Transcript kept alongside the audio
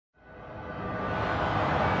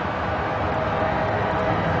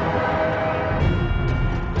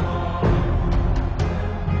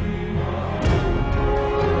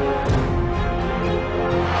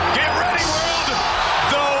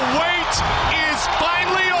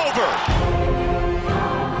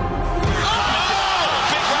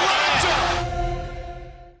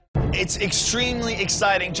It's extremely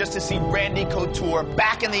exciting just to see Randy Couture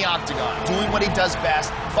back in the octagon, doing what he does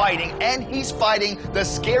best, fighting, and he's fighting the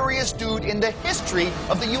scariest dude in the history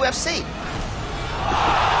of the UFC.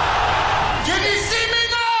 Can you see me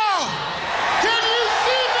now? Can you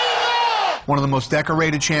see me now? One of the most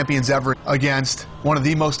decorated champions ever against one of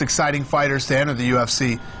the most exciting fighters to enter the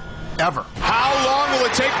UFC ever. How long will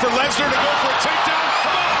it take for Lesnar to go for a takedown?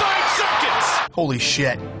 About 5 seconds! Holy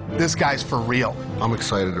shit, this guy's for real. I'm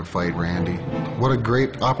excited to fight Randy. What a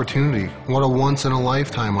great opportunity. What a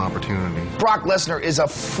once-in-a-lifetime opportunity. Brock Lesnar is a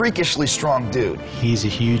freakishly strong dude. He's a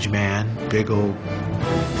huge man, big old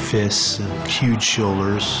fists and huge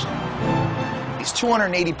shoulders. He's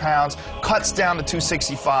 280 pounds, cuts down to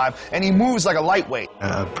 265, and he moves like a lightweight.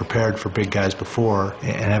 I've prepared for big guys before,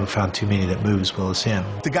 and haven't found too many that move as well as him.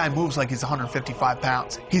 The guy moves like he's 155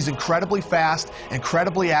 pounds. He's incredibly fast,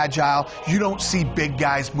 incredibly agile. You don't see big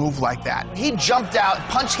guys move like that. He jumped out,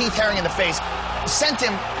 punched Heath Herring in the face, sent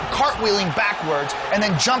him cartwheeling backwards, and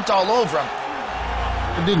then jumped all over him.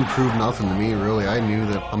 It didn't prove nothing to me, really. I knew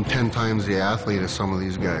that I'm 10 times the athlete of some of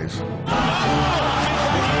these guys.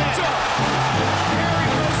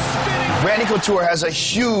 Randy Couture has a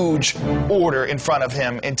huge order in front of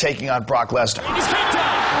him in taking on Brock Lesnar. He's kicked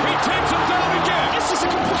down. He takes him down again. This is a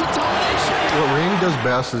complete domination. What Randy does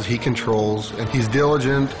best is he controls, and he's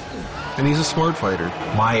diligent, and he's a smart fighter.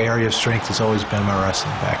 My area of strength has always been my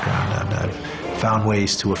wrestling background, and I've found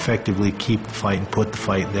ways to effectively keep the fight and put the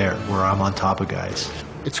fight there, where I'm on top of guys.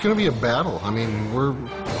 It's going to be a battle. I mean, we're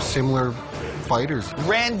similar fighters.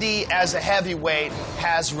 Randy, as a heavyweight,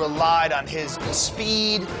 has relied on his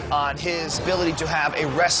speed, on his ability to have a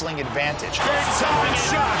wrestling advantage. Big-time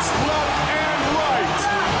shots, left and right.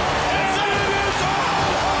 And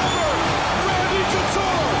it is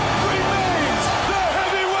all over. Randy Couture remains the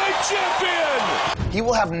heavyweight champion. He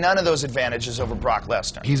will have none of those advantages over Brock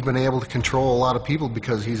Lesnar. He's been able to control a lot of people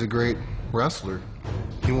because he's a great wrestler.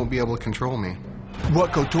 He won't be able to control me.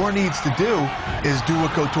 What Couture needs to do is do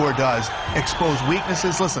what Couture does. Expose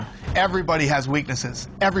weaknesses. Listen, everybody has weaknesses.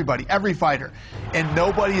 Everybody, every fighter. And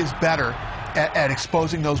nobody is better at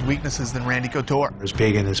exposing those weaknesses than Randy Couture. As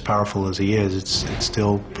big and as powerful as he is, it's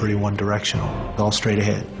still pretty one-directional, all straight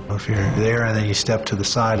ahead. If you're there and then you step to the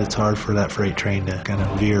side, it's hard for that freight train to kind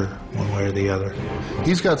of veer one way or the other.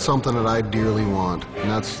 He's got something that I dearly want,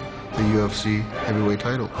 and that's the UFC heavyweight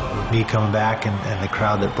title. Me coming back and the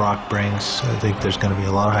crowd that Brock brings, I think there's going to be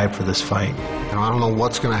a lot of hype for this fight. I don't know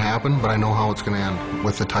what's going to happen, but I know how it's going to end,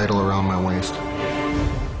 with the title around my waist.